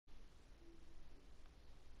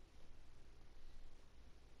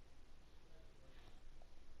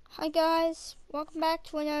Hi guys, welcome back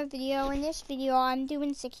to another video. In this video I'm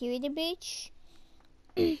doing security breach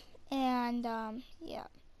and yeah.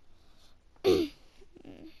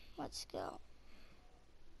 Let's go.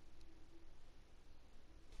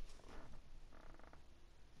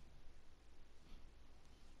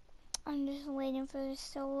 I'm just waiting for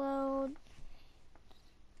this to load.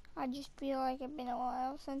 I just feel like it's been a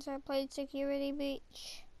while since I played security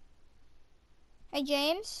breach. Hey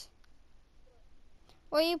James,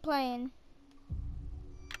 what are you playing?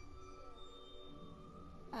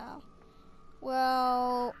 Oh,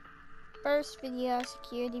 well, first video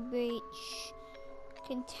security breach.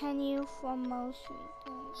 Continue from most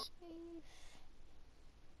reasons.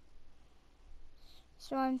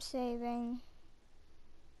 So I'm saving.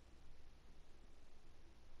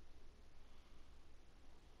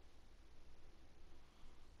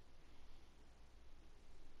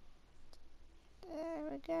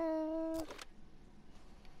 There we go.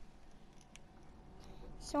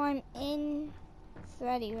 So I'm in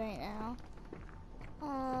Freddy right now.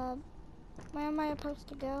 Where am I supposed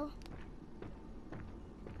to go?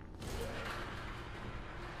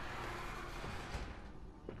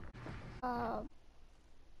 Am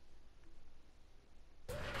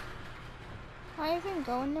I even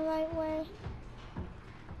going the right way?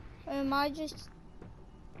 Or am I just...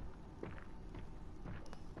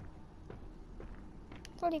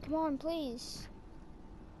 Freddy, come on, please.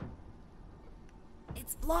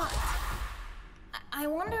 It's blocked. I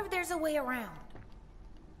wonder if there's a way around.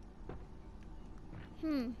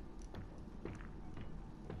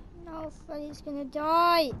 No, Freddy's gonna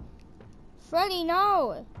die. Freddy,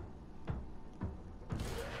 no!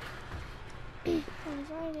 Freddy's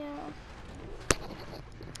right now.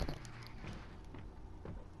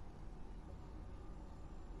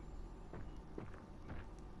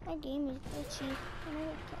 My game is glitchy. I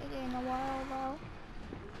haven't played it in a while though.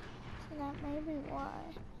 So that may be why.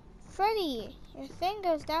 Freddy, your thing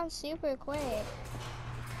goes down super quick.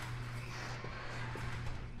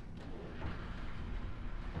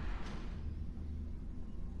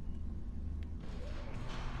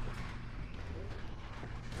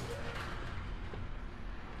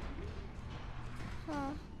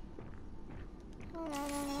 Huh. Oh, no.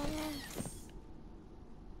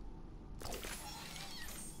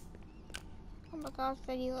 Oh my god,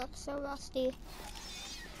 Freddy looks so rusty.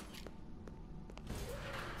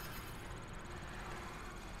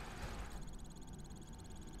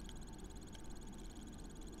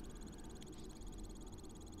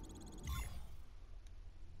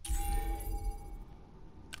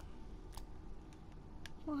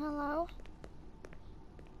 Well, hello?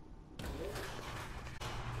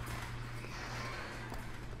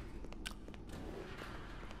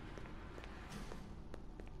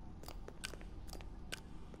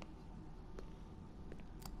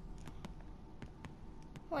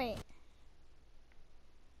 Wait.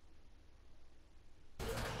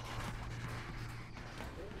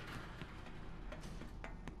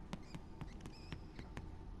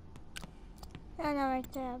 I know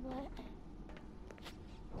right there, but...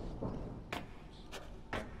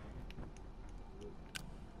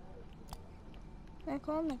 Can I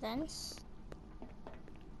call him events?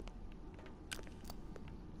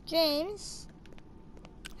 James?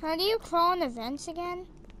 How do you crawl in events again?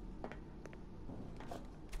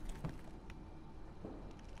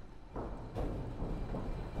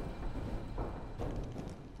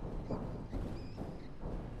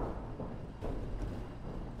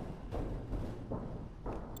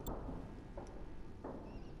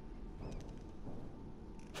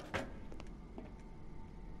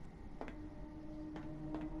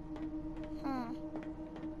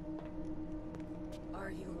 Are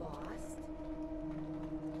you lost?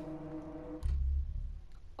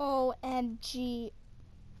 OMG.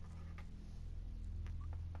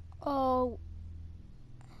 OMG.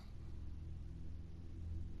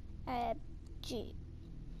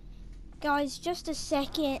 Guys, just a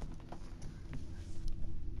second.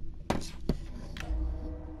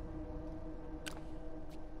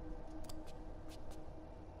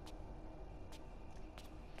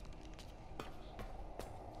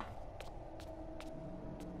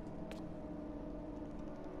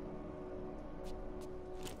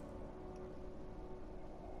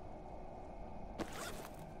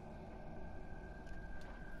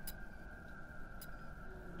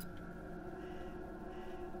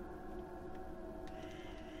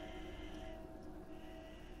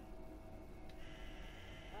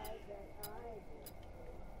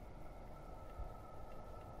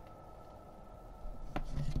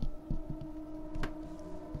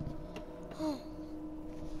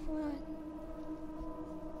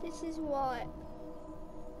 This is what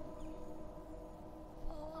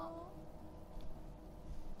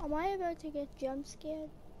Am I about to get jump scared?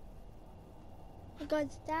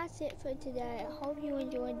 Because that's it for today. I hope you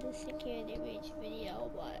enjoyed the security breach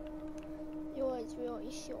video, but it was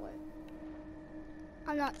really short.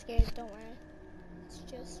 I'm not scared, don't worry. It's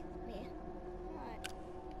just